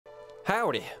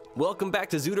Howdy, welcome back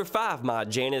to Zooter 5, my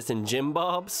Janice and Jim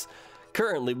Bobs.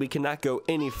 Currently, we cannot go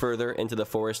any further into the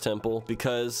Forest Temple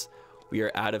because we are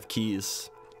out of keys.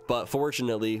 But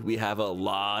fortunately, we have a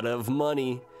lot of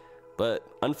money. But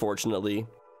unfortunately,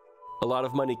 a lot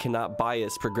of money cannot buy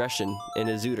us progression in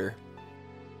a Zooter.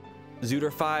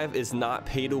 Zooter 5 is not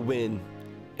pay to win.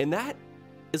 And that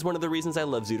is one of the reasons I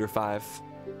love Zooter 5.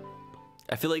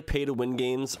 I feel like pay to win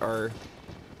games are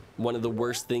one of the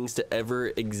worst things to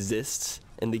ever exist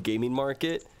in the gaming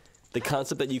market. The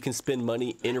concept that you can spend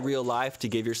money in real life to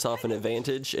give yourself an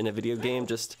advantage in a video game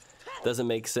just doesn't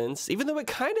make sense, even though it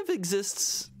kind of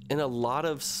exists in a lot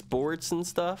of sports and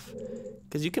stuff,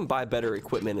 because you can buy better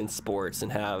equipment in sports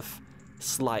and have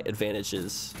slight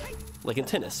advantages. Like in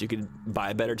tennis, you could buy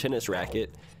a better tennis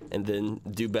racket and then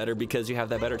do better because you have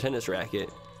that better tennis racket.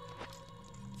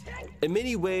 In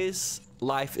many ways,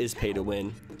 life is pay to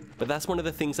win, but that's one of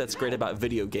the things that's great about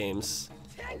video games,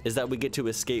 is that we get to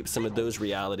escape some of those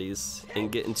realities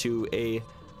and get into a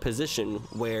position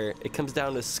where it comes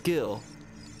down to skill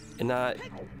and not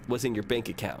what's in your bank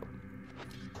account.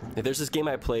 There's this game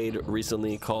I played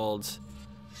recently called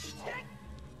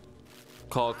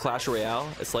Clash Royale.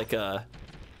 It's like a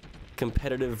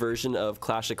competitive version of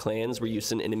Clash of Clans where you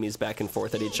send enemies back and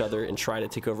forth at each other and try to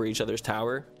take over each other's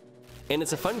tower. And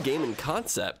it's a fun game in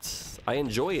concept. I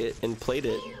enjoy it and played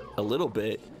it a little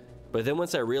bit, but then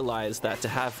once I realized that to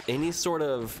have any sort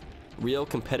of real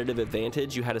competitive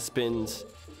advantage, you had to spend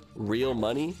real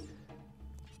money,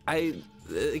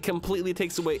 it completely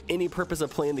takes away any purpose of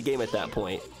playing the game at that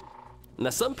point. Now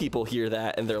some people hear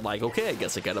that and they're like, okay, I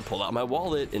guess I gotta pull out my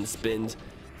wallet and spend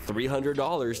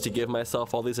 $300 to give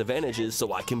myself all these advantages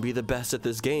so I can be the best at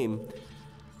this game.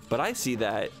 But I see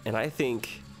that and I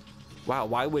think, wow,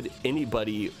 why would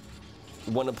anybody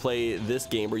want to play this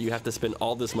game where you have to spend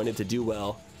all this money to do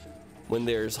well when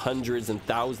there's hundreds and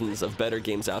thousands of better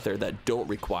games out there that don't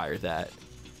require that?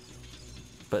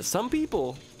 But some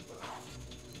people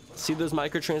see those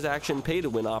microtransaction pay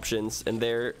to win options and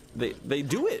they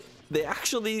do it. They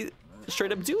actually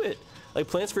straight up do it. Like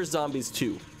Plants vs. Zombies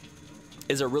 2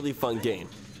 is a really fun game.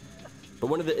 But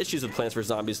one of the issues with Plants vs.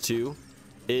 Zombies 2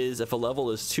 is if a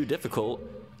level is too difficult,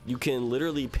 you can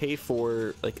literally pay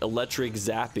for like electric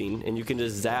zapping and you can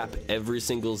just zap every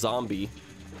single zombie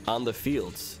on the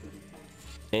fields.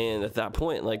 And at that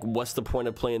point, like, what's the point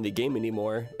of playing the game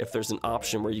anymore if there's an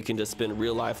option where you can just spend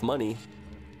real life money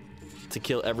to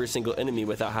kill every single enemy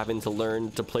without having to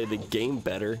learn to play the game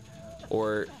better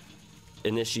or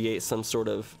initiate some sort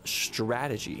of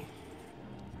strategy?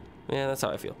 Yeah, that's how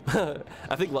I feel.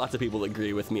 I think lots of people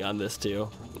agree with me on this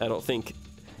too. I don't think...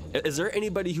 Is there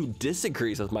anybody who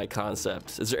disagrees with my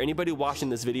concept? Is there anybody watching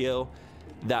this video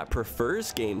that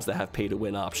prefers games that have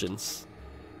pay-to-win options?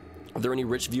 Are there any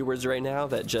rich viewers right now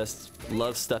that just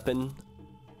love stepping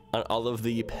on all of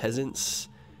the peasants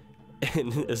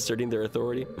and asserting their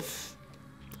authority?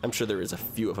 I'm sure there is a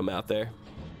few of them out there.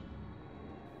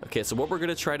 Okay, so what we're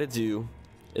gonna try to do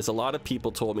is, a lot of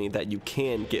people told me that you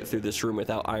can get through this room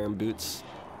without iron boots,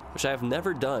 which I have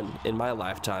never done in my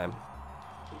lifetime,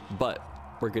 but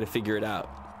we're gonna figure it out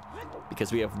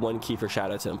because we have one key for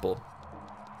Shadow Temple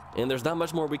and there's not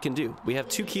much more we can do. We have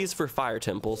 2 keys for Fire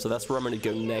Temple, so that's where I'm gonna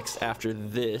go next after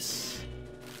this.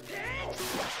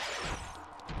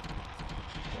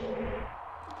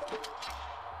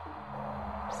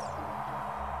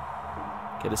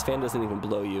 Okay, this fan doesn't even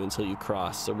blow you until you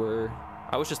cross, so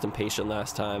I was just impatient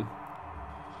last time.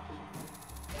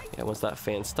 Yeah, once that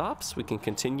fan stops, we can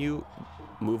continue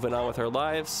moving on with our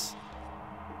lives.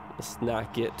 Let's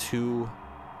not get too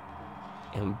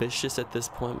ambitious at this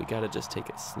point. We gotta just take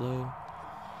it slow.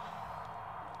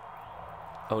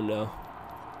 Oh no.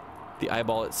 The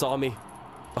eyeball, it saw me.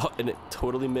 Oh, and it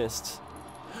totally missed.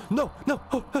 No, no,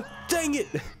 oh, dang it.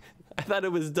 I thought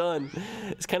it was done.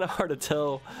 It's kind of hard to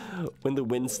tell when the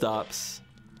wind stops.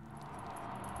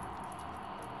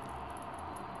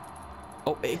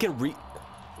 Oh, it can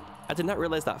I did not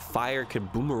realize that fire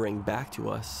could boomerang back to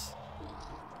us.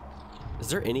 Is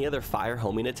there any other fire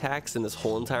homing attacks in this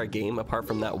whole entire game apart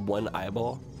from that one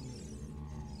eyeball?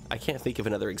 I can't think of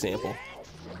another example.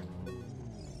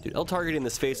 Dude, L-targeting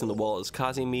this face in the wall is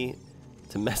causing me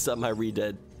to mess up my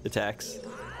re-dead attacks.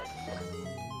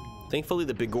 Thankfully,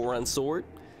 the Bigoron sword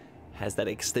has that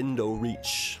extendo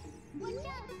reach.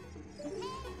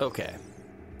 Okay.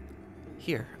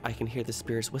 Here, I can hear the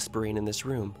spirits whispering in this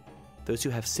room. Those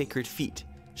who have sacred feet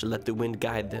should let the wind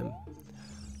guide them.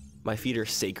 My feet are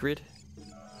sacred?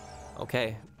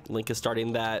 Okay, Link is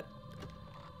starting that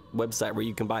website where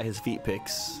you can buy his feet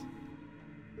pics.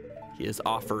 He is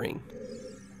offering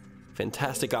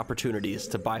fantastic opportunities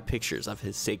to buy pictures of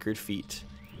his sacred feet.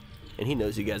 And he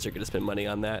knows you guys are gonna spend money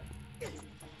on that.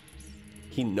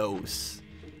 He knows.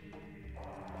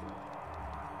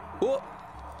 Whoa.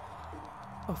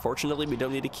 Unfortunately, we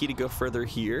don't need a key to go further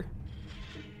here.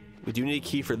 We do need a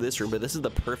key for this room, but this is the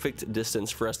perfect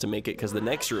distance for us to make it, because the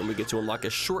next room we get to unlock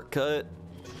a shortcut.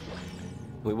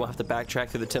 We won't have to backtrack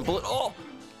through the temple. Oh!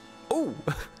 Oh!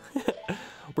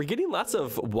 We're getting lots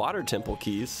of water temple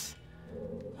keys.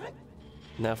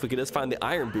 Now, if we could just find the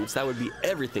iron boots, that would be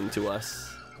everything to us.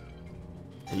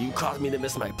 You caused me to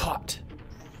miss my pot.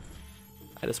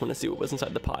 I just want to see what was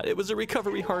inside the pot. It was a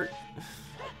recovery heart.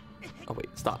 Oh, wait,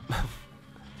 stop.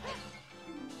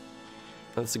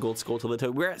 That's the gold skull to the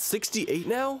toe. We're at 68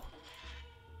 now?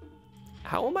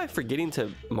 How am I forgetting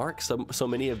to mark so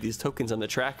many of these tokens on the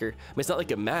tracker? I mean, it's not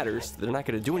like it matters. They're not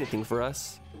going to do anything for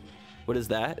us. What is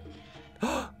that?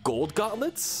 Gold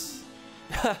gauntlets?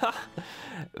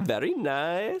 Very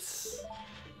nice.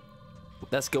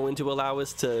 That's going to allow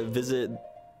us to visit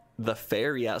the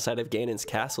fairy outside of Ganon's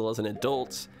castle as an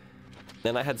adult.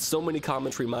 And I had so many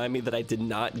comments remind me that I did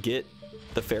not get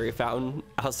the fairy fountain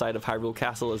outside of Hyrule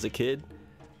Castle as a kid.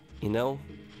 You know,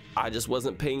 I just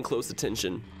wasn't paying close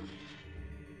attention.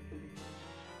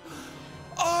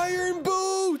 Iron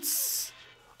boots!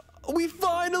 We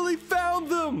finally found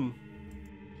them!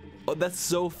 Oh, that's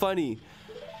so funny.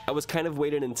 I was kind of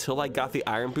waiting until I got the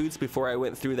iron boots before I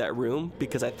went through that room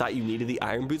because I thought you needed the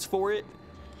iron boots for it.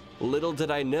 Little did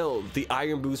I know, the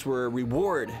iron boots were a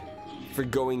reward for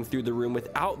going through the room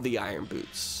without the iron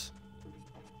boots.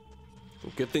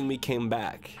 Good thing we came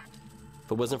back.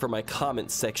 If it wasn't for my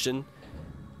comments section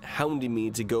hounding me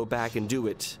to go back and do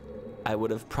it, I would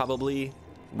have probably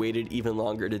waited even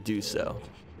longer to do so.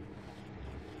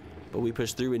 But we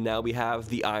pushed through, and now we have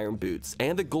the iron boots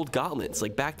and the gold gauntlets,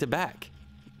 like back to back.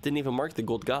 Didn't even mark the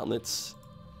gold gauntlets.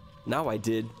 Now I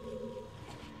did.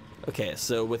 Okay,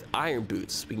 so with iron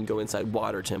boots, we can go inside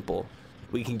Water Temple.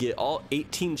 We can get all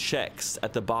 18 checks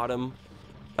at the bottom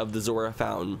of the Zora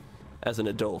Fountain as an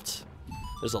adult.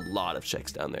 There's a lot of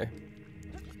checks down there.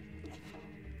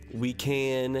 We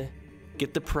can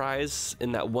get the prize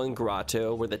in that one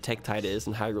grotto where the Tektite is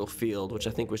in Hyrule Field, which I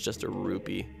think was just a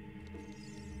rupee.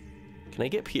 Can I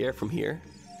get Pierre from here?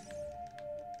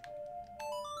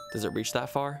 Does it reach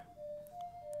that far?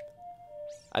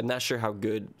 I'm not sure how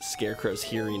good Scarecrow's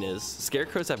hearing is.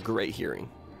 Scarecrows have great hearing.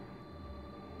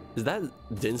 Is that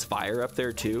Din's fire up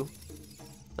there too?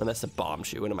 Oh, that's a bomb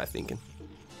chew. What am I thinking?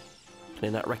 Can I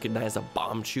not recognize a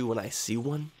bomb chew when I see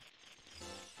one?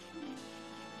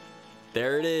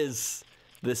 There it is.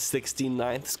 The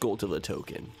 69th Skulltula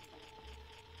token.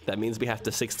 That means we have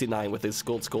to 69 with this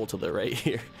gold Skulltula right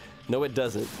here. No, it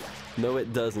doesn't. No,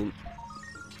 it doesn't.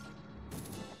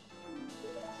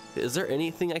 Is there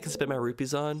anything I can spend my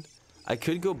rupees on? I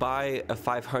could go buy a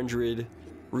 500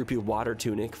 rupee water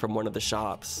tunic from one of the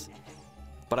shops,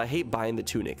 but I hate buying the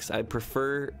tunics. I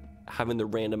prefer having the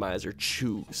randomizer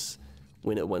choose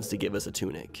when it wants to give us a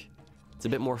tunic. It's a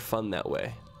bit more fun that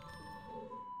way.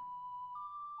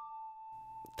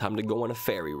 Time to go on a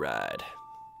ferry ride.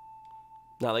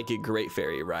 Not like a great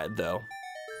ferry ride though.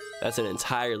 That's an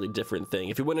entirely different thing.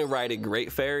 If you want to ride a great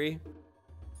ferry,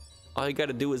 all you got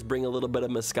to do is bring a little bit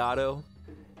of Moscato,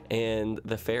 and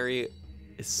the ferry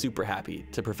is super happy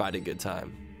to provide a good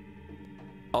time.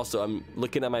 Also, I'm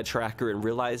looking at my tracker and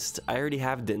realized I already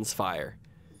have Din's Fire.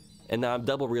 And now I'm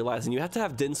double realizing you have to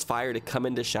have Din's Fire to come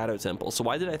into Shadow Temple. So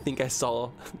why did I think I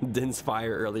saw Din's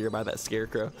Fire earlier by that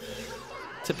Scarecrow?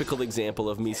 Typical example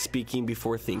of me speaking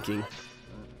before thinking.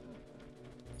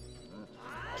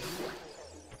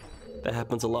 That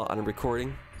happens a lot on a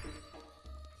recording.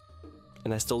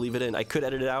 And I still leave it in. I could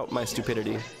edit it out, my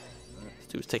stupidity. This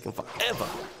dude's taking forever.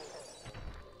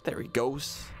 There he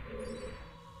goes.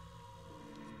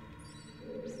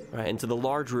 All right, into the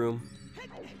large room.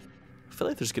 I feel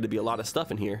like there's gonna be a lot of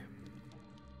stuff in here.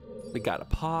 We got a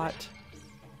pot.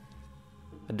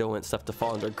 I don't want stuff to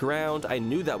fall underground. I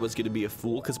knew that was gonna be a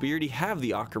fool because we already have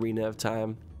the Ocarina of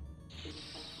Time.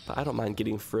 But I don't mind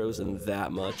getting frozen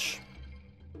that much.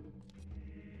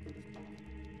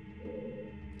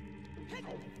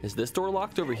 Is this door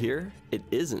locked over here? It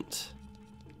isn't.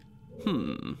 We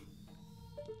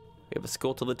have a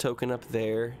Skulltula token up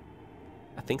there.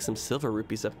 I think some silver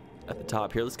rupees up at the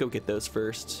top here. Let's go get those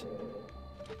first.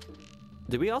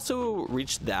 Did we also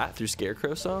reach that through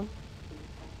Scarecrow Song?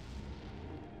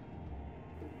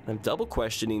 I'm double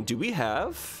questioning. Do we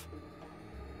have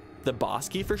the boss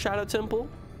key for Shadow Temple?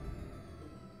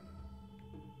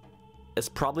 It's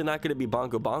probably not going to be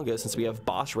Bongo Bongo since we have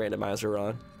boss randomizer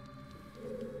on.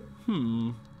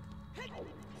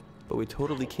 But we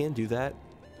totally can do that.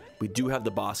 We do have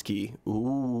the boss key.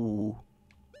 Ooh.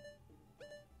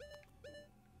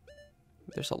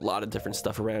 There's a lot of different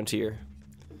stuff around here.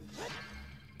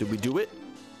 Did we do it?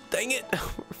 Dang it!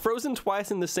 Frozen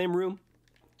twice in the same room.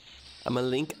 I'm a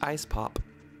Link Ice Pop.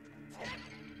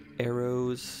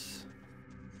 Arrows.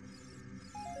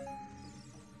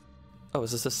 Oh,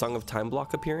 is this a Song of Time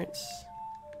block appearance?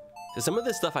 So some of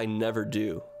this stuff I never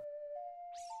do.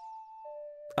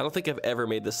 I don't think I've ever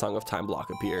made the Song of Time block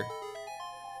appear.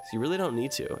 So you really don't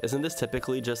need to. Isn't this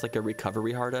typically just like a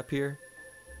recovery heart up here?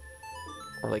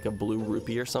 Or like a blue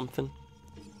rupee or something?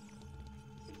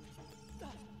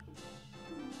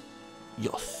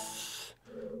 Yes.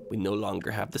 We no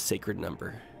longer have the sacred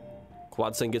number.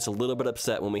 Quadson gets a little bit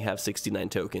upset when we have 69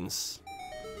 tokens.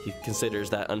 He considers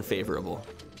that unfavorable.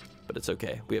 But it's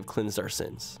okay. We have cleansed our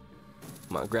sins.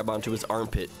 Come on, grab onto his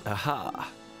armpit. Aha!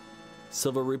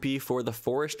 Silver rupee for the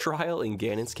forest trial in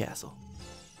Ganon's castle.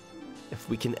 If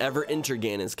we can ever enter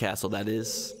Ganon's castle, that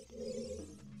is.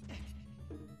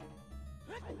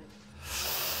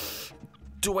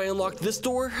 Do I unlock this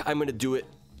door? I'm gonna do it.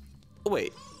 Oh,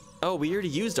 wait. Oh, we already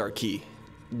used our key.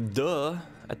 Duh.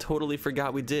 I totally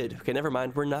forgot we did. Okay, never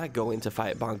mind. We're not going to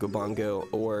fight Bongo Bongo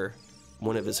or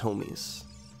one of his homies.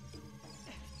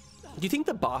 Do you think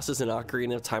the bosses in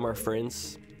Ocarina of Time are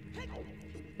friends?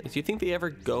 Do you think they ever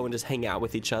go and just hang out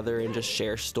with each other and just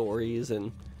share stories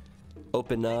and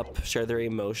open up, share their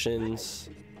emotions?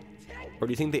 Or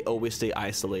do you think they always stay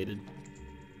isolated?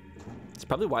 It's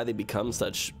probably why they become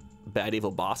such bad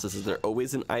evil bosses, is they're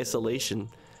always in isolation.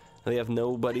 They have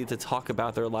nobody to talk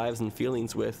about their lives and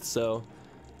feelings with, so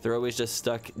they're always just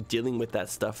stuck dealing with that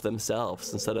stuff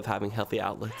themselves instead of having healthy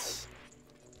outlets.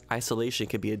 Isolation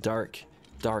can be a dark,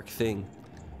 dark thing.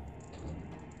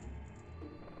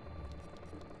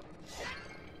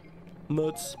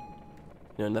 Nuts.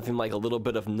 You know, nothing like a little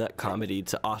bit of nut comedy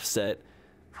to offset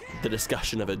the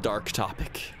discussion of a dark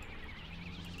topic.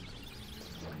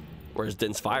 Or as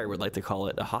Dense Fire would like to call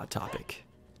it, a hot topic.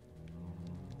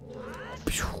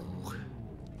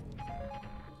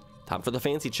 Time for the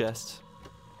fancy chest.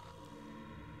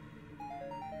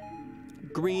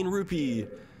 Green rupee.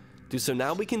 Dude, so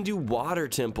now we can do Water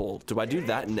Temple. Do I do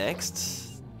that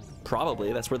next?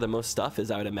 Probably. That's where the most stuff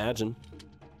is, I would imagine.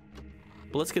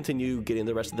 But let's continue getting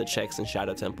the rest of the checks in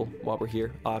Shadow Temple while we're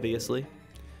here, obviously.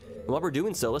 And while we're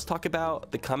doing so, let's talk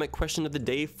about the comment question of the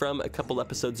day from a couple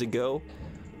episodes ago,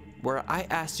 where I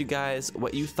asked you guys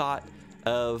what you thought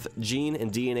of gene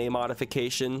and DNA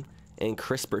modification and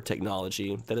CRISPR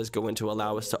technology that is going to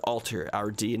allow us to alter our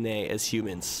DNA as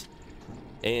humans.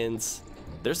 And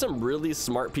there's some really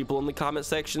smart people in the comment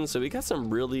section, so we got some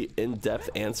really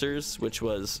in-depth answers, which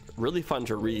was really fun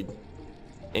to read.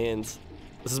 And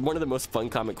this is one of the most fun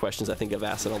comment questions I think I've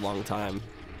asked in a long time,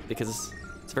 because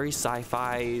it's very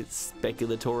sci-fi,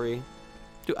 speculatory.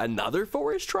 Dude, another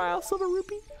forest trial, Silver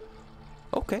Rupee?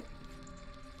 Okay.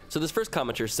 So this first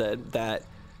commenter said that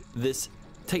this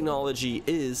technology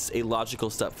is a logical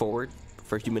step forward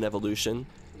for human evolution,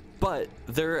 but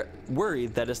they're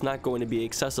worried that it's not going to be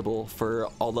accessible for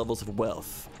all levels of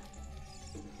wealth,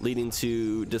 leading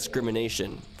to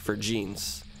discrimination for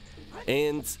genes.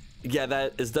 And yeah,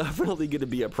 that is definitely going to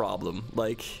be a problem.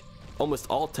 Like almost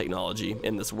all technology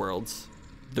in this world,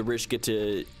 the rich get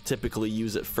to typically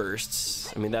use it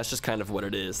first. I mean, that's just kind of what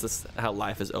it is. That's how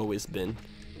life has always been.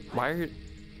 Why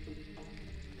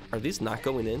are these not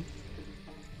going in?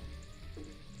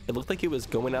 It looked like it was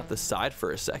going out the side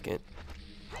for a second.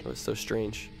 It was so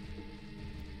strange.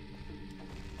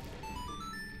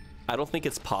 I don't think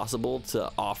it's possible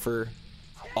to offer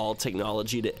all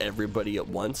technology to everybody at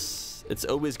once. It's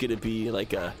always going to be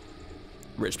like a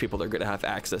rich people are going to have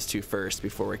access to first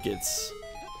before it gets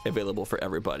available for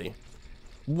everybody.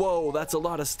 Whoa, that's a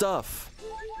lot of stuff.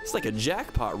 It's like a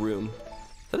jackpot room.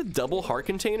 Is that a double heart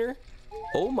container?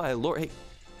 Oh my lord. Hey,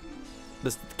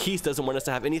 this Keith doesn't want us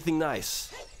to have anything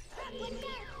nice.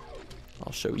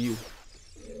 I'll show you.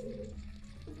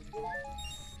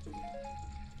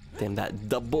 Damn, that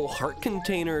double heart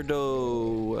container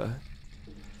though.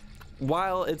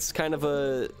 While it's kind of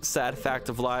a sad fact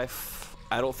of life,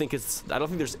 I don't think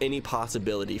there's any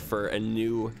possibility for a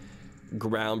new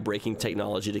groundbreaking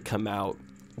technology to come out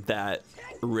that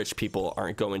rich people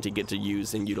aren't going to get to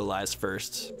use and utilize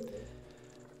first.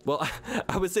 Well,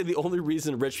 I would say the only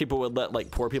reason rich people would let like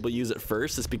poor people use it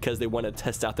first is because they want to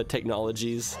test out the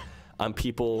technologies on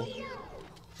people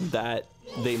that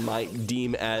they might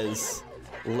deem as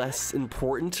less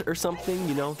important or something,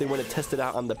 you know? They want to test it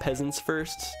out on the peasants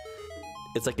first.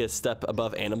 It's like a step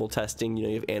above animal testing. You know,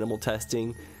 you have animal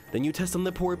testing, then you test on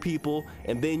the poor people,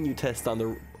 and then you test on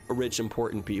the rich,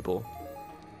 important people.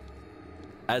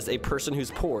 As a person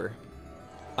who's poor,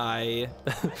 I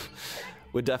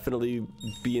would definitely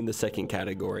be in the second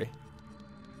category.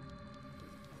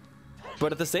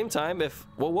 But at the same time, if,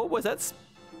 well, what was that?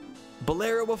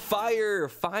 Bolero of Fire,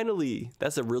 finally.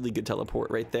 That's a really good teleport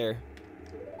right there.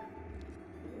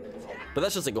 But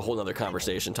that's just like a whole nother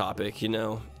conversation topic, you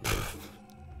know?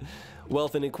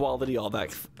 Wealth inequality, all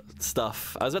that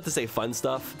stuff. I was about to say fun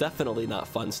stuff. Definitely not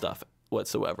fun stuff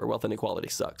whatsoever. Wealth inequality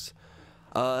sucks.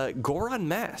 Goron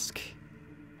mask.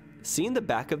 Seeing the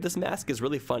back of this mask is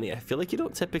really funny. I feel like you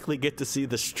don't typically get to see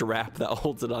the strap that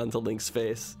holds it onto Link's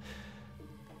face.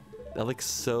 That looks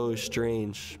so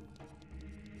strange.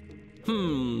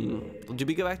 Do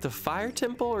we go back to Fire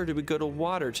Temple or do we go to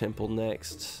Water Temple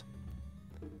next?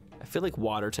 I feel like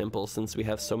Water Temple since we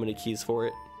have so many keys for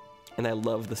it. And I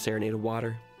love the Serenade of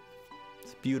Water.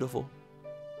 It's beautiful.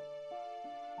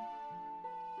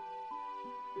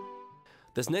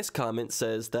 This next comment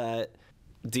says that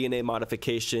DNA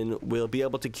modification will be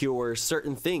able to cure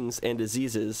certain things and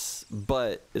diseases,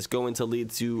 but is going to lead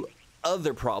to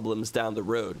other problems down the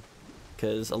road.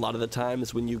 Because a lot of the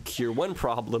times when you cure one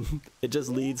problem, it just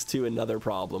leads to another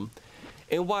problem.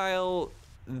 And while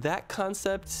that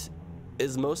concept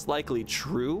is most likely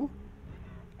true,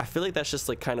 I feel like that's just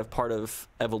like kind of part of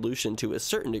evolution to a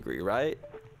certain degree, right?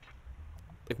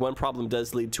 Like one problem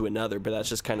does lead to another, but that's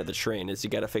just kind of the train, is you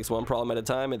got to fix one problem at a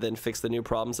time and then fix the new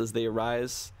problems as they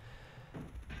arise.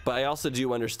 But I also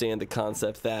do understand the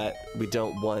concept that we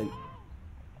don't want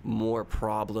more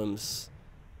problems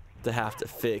to have to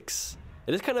fix.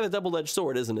 It is kind of a double-edged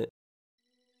sword, isn't it?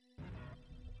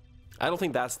 I don't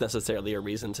think that's necessarily a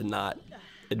reason to not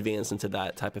advance into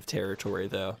that type of territory,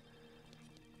 though.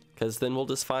 Because then we'll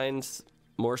just find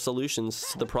more solutions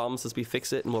to the problems as we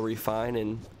fix it, and we'll refine,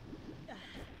 and...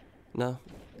 No.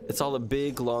 It's all a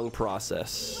big, long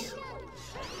process.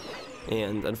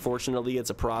 And unfortunately,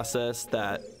 it's a process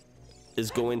that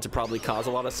is going to probably cause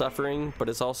a lot of suffering, but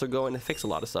it's also going to fix a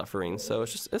lot of suffering. So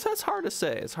it's hard to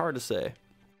say. It's hard to say.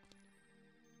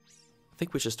 I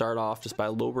think we should start off just by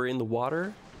lowering the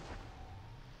water.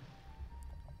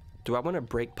 Do I want to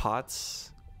break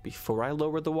pots before I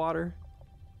lower the water?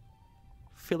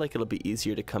 I feel like it'll be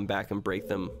easier to come back and break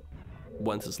them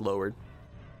once it's lowered.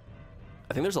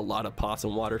 I think there's a lot of pots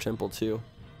in Water Temple too.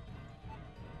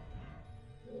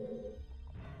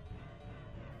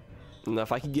 Now,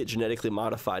 if I could get genetically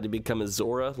modified to become a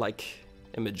Zora, like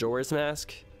in Majora's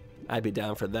Mask, I'd be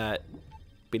down for that.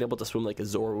 Being able to swim like a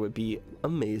Zora would be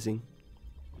amazing.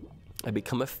 I'd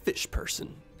become a fish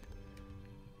person.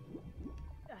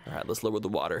 All right, let's lower the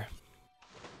water.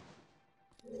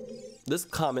 This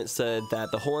comment said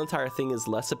that the whole entire thing is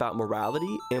less about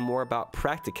morality and more about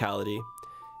practicality,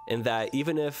 and that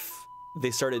even if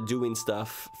they started doing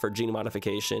stuff for gene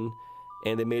modification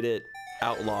and they made it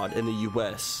outlawed in the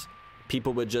US,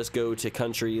 people would just go to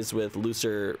countries with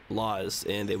looser laws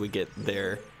and they would get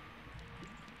their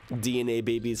DNA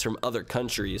babies from other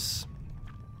countries.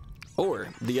 Or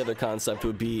the other concept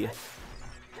would be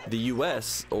the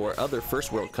US or other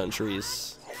first world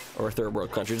countries or third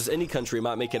world countries, just any country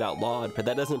might make it outlawed, but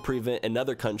that doesn't prevent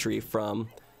another country from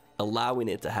allowing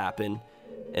it to happen.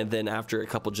 And then after a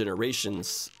couple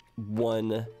generations,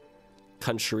 one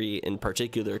country in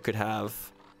particular could have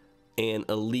an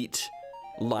elite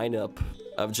lineup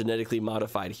of genetically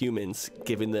modified humans,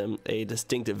 giving them a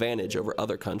distinct advantage over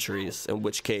other countries, in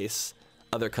which case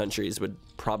other countries would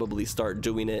probably start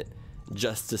doing it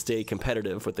just to stay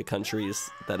competitive with the countries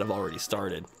that have already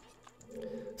started.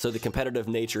 So the competitive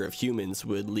nature of humans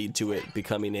would lead to it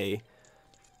becoming a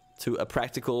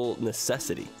practical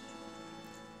necessity.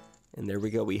 And there we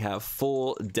go, we have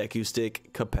full Deku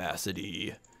Stick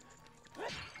capacity.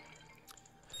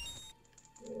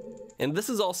 And this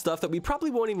is all stuff that we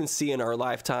probably won't even see in our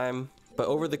lifetime, but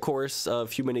over the course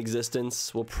of human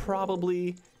existence will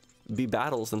probably be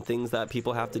battles and things that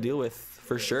people have to deal with,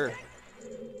 for sure.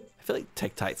 I feel like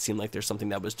Tektites seem like there's something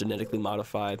that was genetically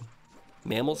modified.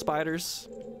 Mammal spiders?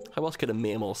 How else could a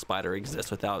mammal spider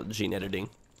exist without gene editing?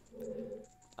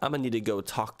 I'm gonna need to go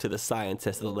talk to the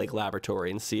scientist at the Lake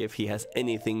Laboratory and see if he has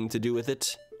anything to do with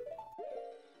it.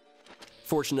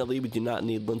 Fortunately, we do not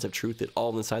need Lens of Truth at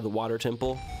all inside the Water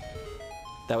Temple.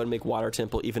 That would make Water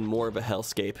Temple even more of a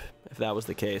hellscape if that was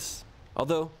the case.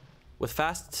 Although, with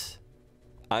fast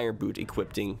Iron Boot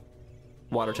equipping,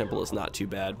 Water Temple is not too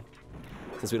bad,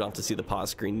 since we don't have to see the pause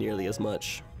screen nearly as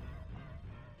much.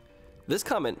 This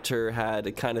commenter had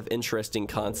a kind of interesting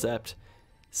concept,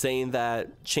 saying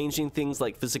that changing things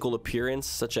like physical appearance,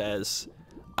 such as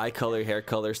eye color, hair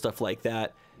color, stuff like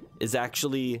that, is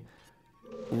actually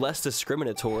less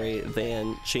discriminatory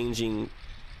than changing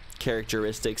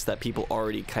characteristics that people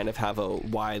already kind of have a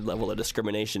wide level of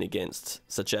discrimination against,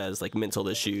 such as like mental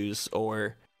issues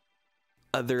or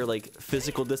other like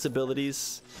physical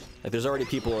disabilities. Like there's already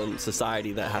people in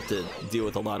society that have to deal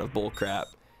with a lot of bullcrap,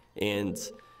 and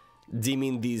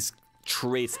deeming these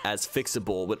traits as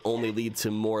fixable would only lead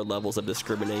to more levels of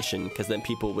discrimination, because then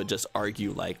people would just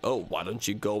argue like, oh, why don't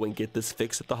you go and get this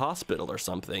fixed at the hospital or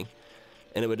something,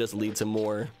 and it would just lead to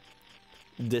more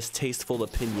distasteful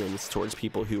opinions towards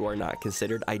people who are not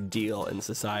considered ideal in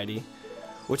society,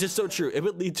 which is so true. It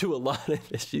would lead to a lot of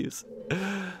issues.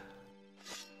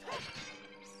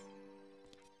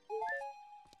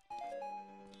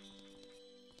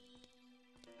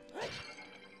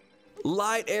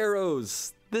 Light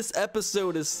arrows! This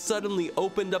episode has suddenly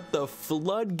opened up the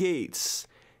floodgates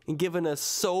and given us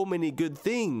so many good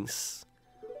things.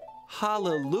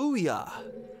 Hallelujah!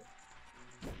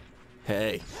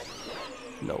 Hey.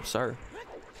 No, sir.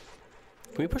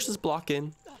 Can we push this block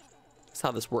in? That's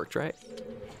how this worked, right?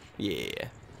 Yeah.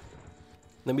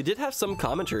 Then we did have some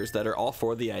commenters that are all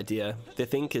for the idea. They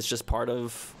think it's just part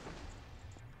of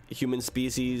human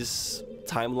species'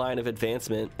 timeline of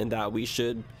advancement, and that we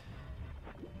should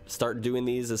start doing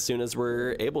these as soon as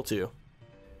we're able to.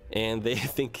 And they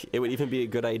think it would even be a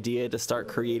good idea to start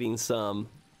creating some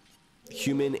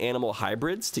human-animal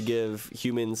hybrids to give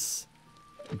humans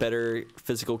better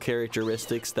physical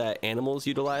characteristics that animals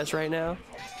utilize right now.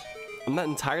 I'm not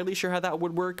entirely sure how that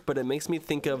would work, but it makes me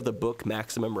think of the book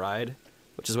Maximum Ride,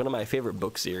 which is one of my favorite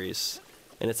book series.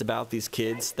 And it's about these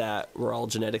kids that were all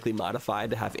genetically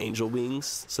modified to have angel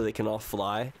wings so they can all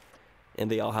fly,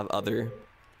 and they all have other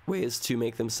ways to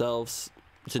make themselves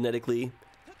genetically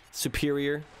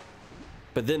superior.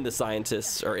 But then the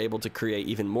scientists are able to create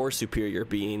even more superior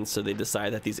beings, so they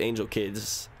decide that these angel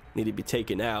kids need to be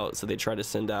taken out, so they try to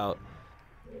send out,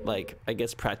 like, I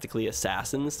guess practically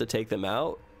assassins to take them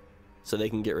out so they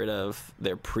can get rid of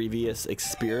their previous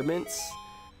experiments.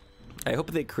 I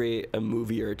hope they create a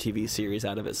movie or a TV series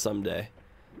out of it someday.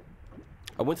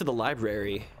 I went to the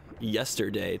library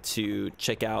yesterday to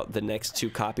check out the next 2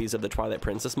 copies of the Twilight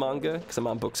Princess manga, because I'm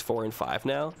on books 4 and 5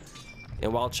 now.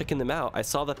 And while checking them out, I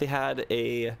saw that they had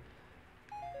a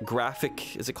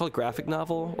graphic, is it called graphic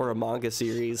novel or a manga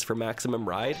series for Maximum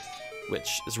Ride,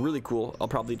 which is really cool. I'll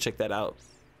probably check that out.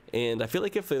 And I feel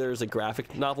like if there's a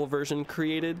graphic novel version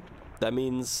created, that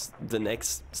means the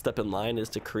next step in line is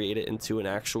to create it into an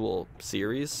actual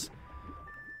series.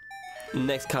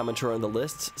 Next commenter on the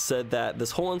list said that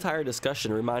this whole entire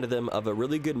discussion reminded them of a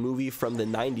really good movie from the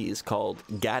 90s called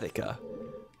Gattaca,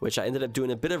 which I ended up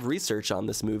doing a bit of research on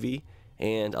this movie,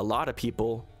 and a lot of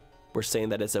people were saying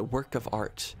that it's a work of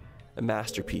art, a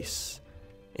masterpiece.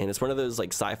 And it's one of those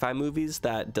like sci-fi movies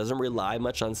that doesn't rely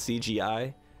much on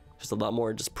CGI, just a lot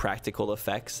more just practical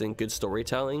effects and good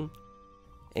storytelling.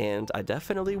 And I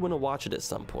definitely want to watch it at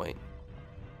some point.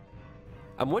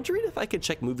 I'm wondering if I could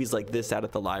check movies like this out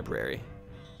at the library.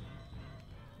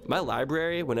 My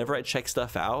library, whenever I check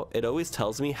stuff out, it always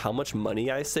tells me how much money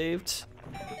I saved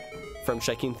from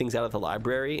checking things out at the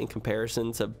library in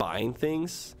comparison to buying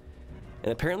things.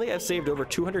 And apparently I've saved over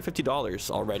 $250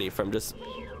 already from just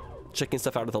checking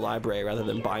stuff out at the library rather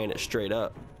than buying it straight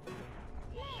up.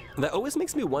 And that always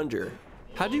makes me wonder,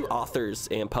 how do authors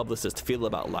and publicists feel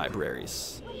about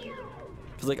libraries?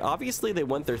 Because like obviously they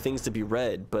want their things to be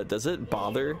read, but does it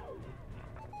bother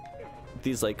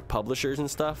these like publishers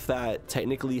and stuff that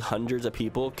technically hundreds of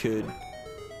people could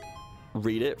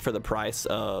read it for the price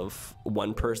of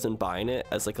one person buying it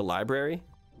as like a library?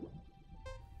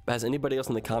 Has anybody else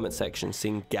in the comment section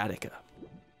seen Gattaca?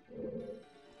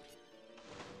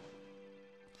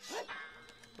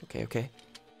 Okay.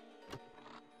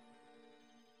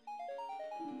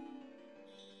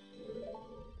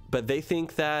 But they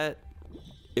think that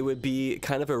it would be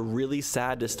kind of a really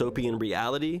sad dystopian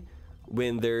reality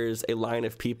when there's a line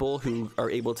of people who are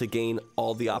able to gain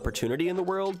all the opportunity in the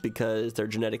world because they're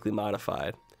genetically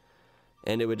modified.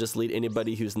 And it would just lead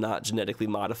anybody who's not genetically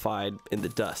modified in the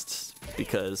dust,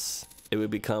 because it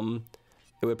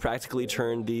would practically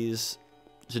turn these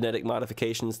genetic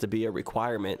modifications to be a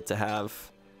requirement to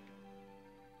have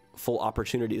full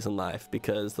opportunities in life,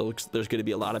 because there's going to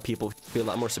be a lot of people who be a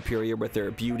lot more superior with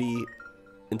their beauty,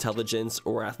 intelligence,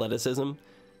 or athleticism,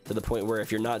 to the point where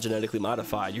if you're not genetically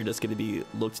modified, you're just going to be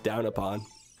looked down upon.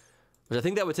 Which I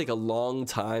think that would take a long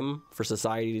time for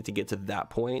society to get to that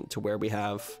point, to where we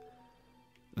have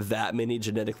that many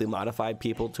genetically modified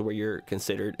people to where you're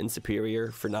considered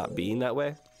inferior for not being that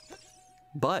way.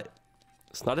 But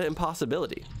it's not an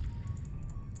impossibility.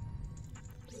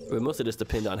 It would mostly just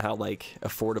depend on how like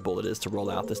affordable it is to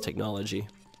roll out this technology.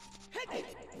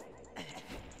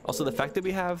 Also, the fact that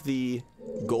we have the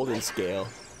golden scale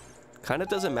kind of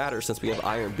doesn't matter since we have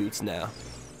iron boots now.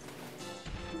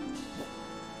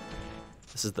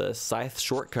 This is the Scythe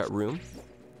shortcut room.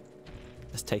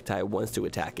 This Tektai wants to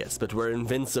attack us, but we're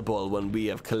invincible when we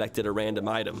have collected a random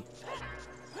item.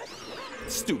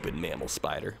 Stupid mammal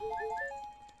spider.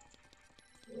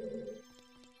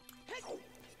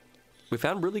 We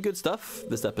found really good stuff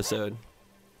this episode.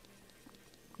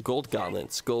 Gold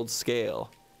gauntlets, gold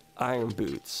scale, iron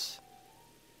boots,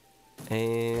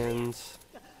 and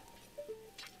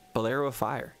Bolero of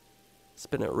Fire. It's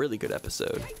been a really good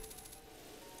episode.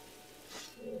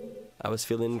 I was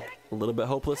feeling a little bit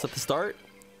hopeless at the start,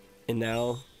 and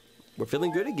now we're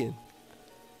feeling good again.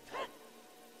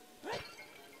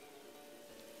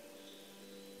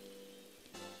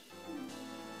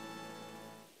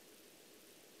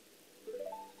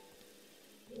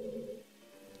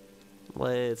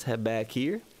 Let's head back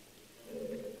here.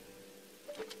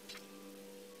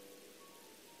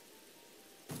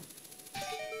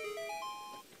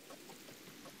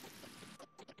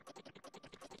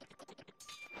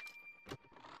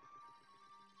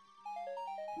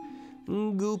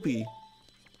 Goopy.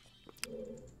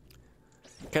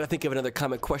 Gotta think of another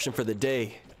comment question for the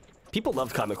day. People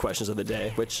love comment questions of the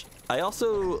day, which I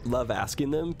also love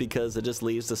asking them because it just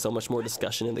leads to so much more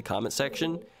discussion in the comment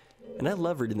section. And I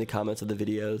love reading the comments of the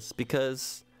videos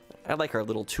because I like our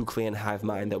little two-clan hive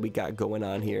mind that we got going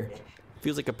on here.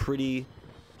 Feels like a pretty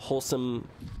wholesome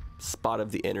spot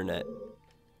of the internet.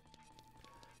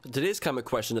 Today's comment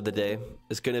question of the day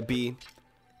is going to be,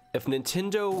 if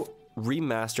Nintendo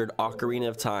remastered Ocarina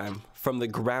of Time from the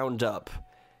ground up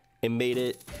and made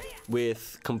it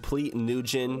with complete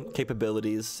new-gen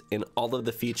capabilities and all of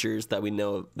the features that we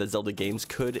know that Zelda games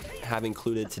could have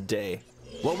included today,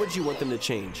 what would you want them to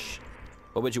change?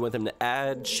 What would you want them to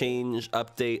add, change,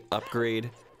 update, upgrade?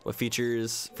 What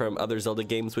features from other Zelda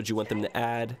games would you want them to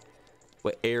add?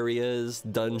 What areas,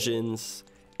 dungeons,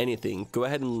 anything? Go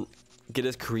ahead and get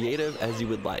as creative as you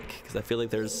would like, because I feel like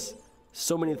there's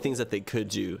so many things that they could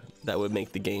do that would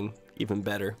make the game even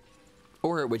better.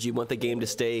 Or would you want the game to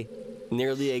stay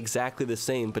nearly exactly the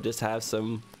same, but just have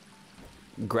some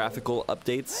graphical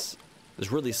updates?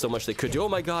 There's really so much they could do. Oh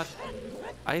my god!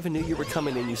 I even knew you were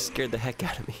coming and you scared the heck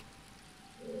out of me.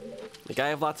 Like, I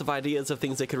have lots of ideas of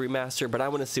things they could remaster, but I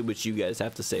want to see what you guys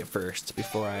have to say first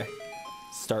before I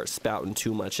start spouting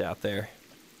too much out there.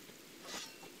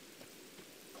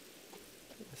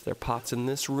 Is there pots in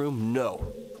this room?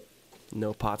 No.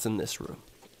 No pots in this room.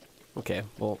 Okay,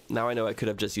 well, now I know I could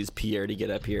have just used Pierre to get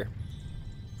up here.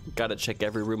 Gotta check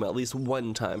every room at least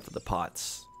one time for the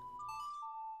pots.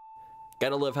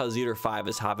 Gotta love how Zeter 5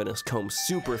 is having us comb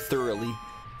super thoroughly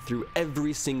through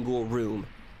every single room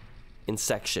and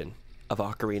section of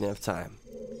Ocarina of Time.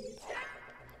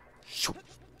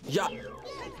 Yeah.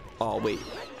 Oh wait,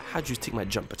 how'd you take my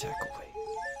jump attack away?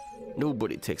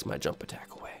 Nobody takes my jump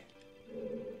attack away.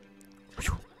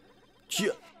 Yeah.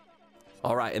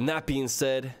 All right, and that being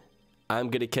said, I'm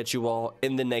gonna catch you all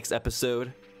in the next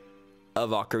episode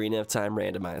of Ocarina of Time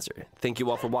Randomizer. Thank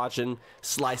you all for watching.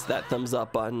 Slice that thumbs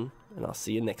up button, and I'll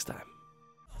see you next time.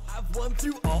 I've won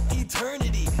through all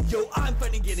eternity. Yo, I'm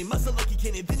finally getting muscle lucky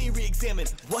cannon. Then he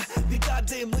re-examined what the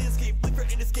goddamn landscape. Live for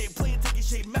an escape, playing taking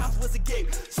shape. Mouth was a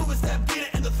gape, so it's that beat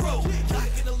it in the throat. Not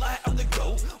gonna lie, I'm the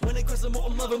GOAT. When I cross the moat,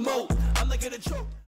 I'm loving moat. I'm not gonna choke.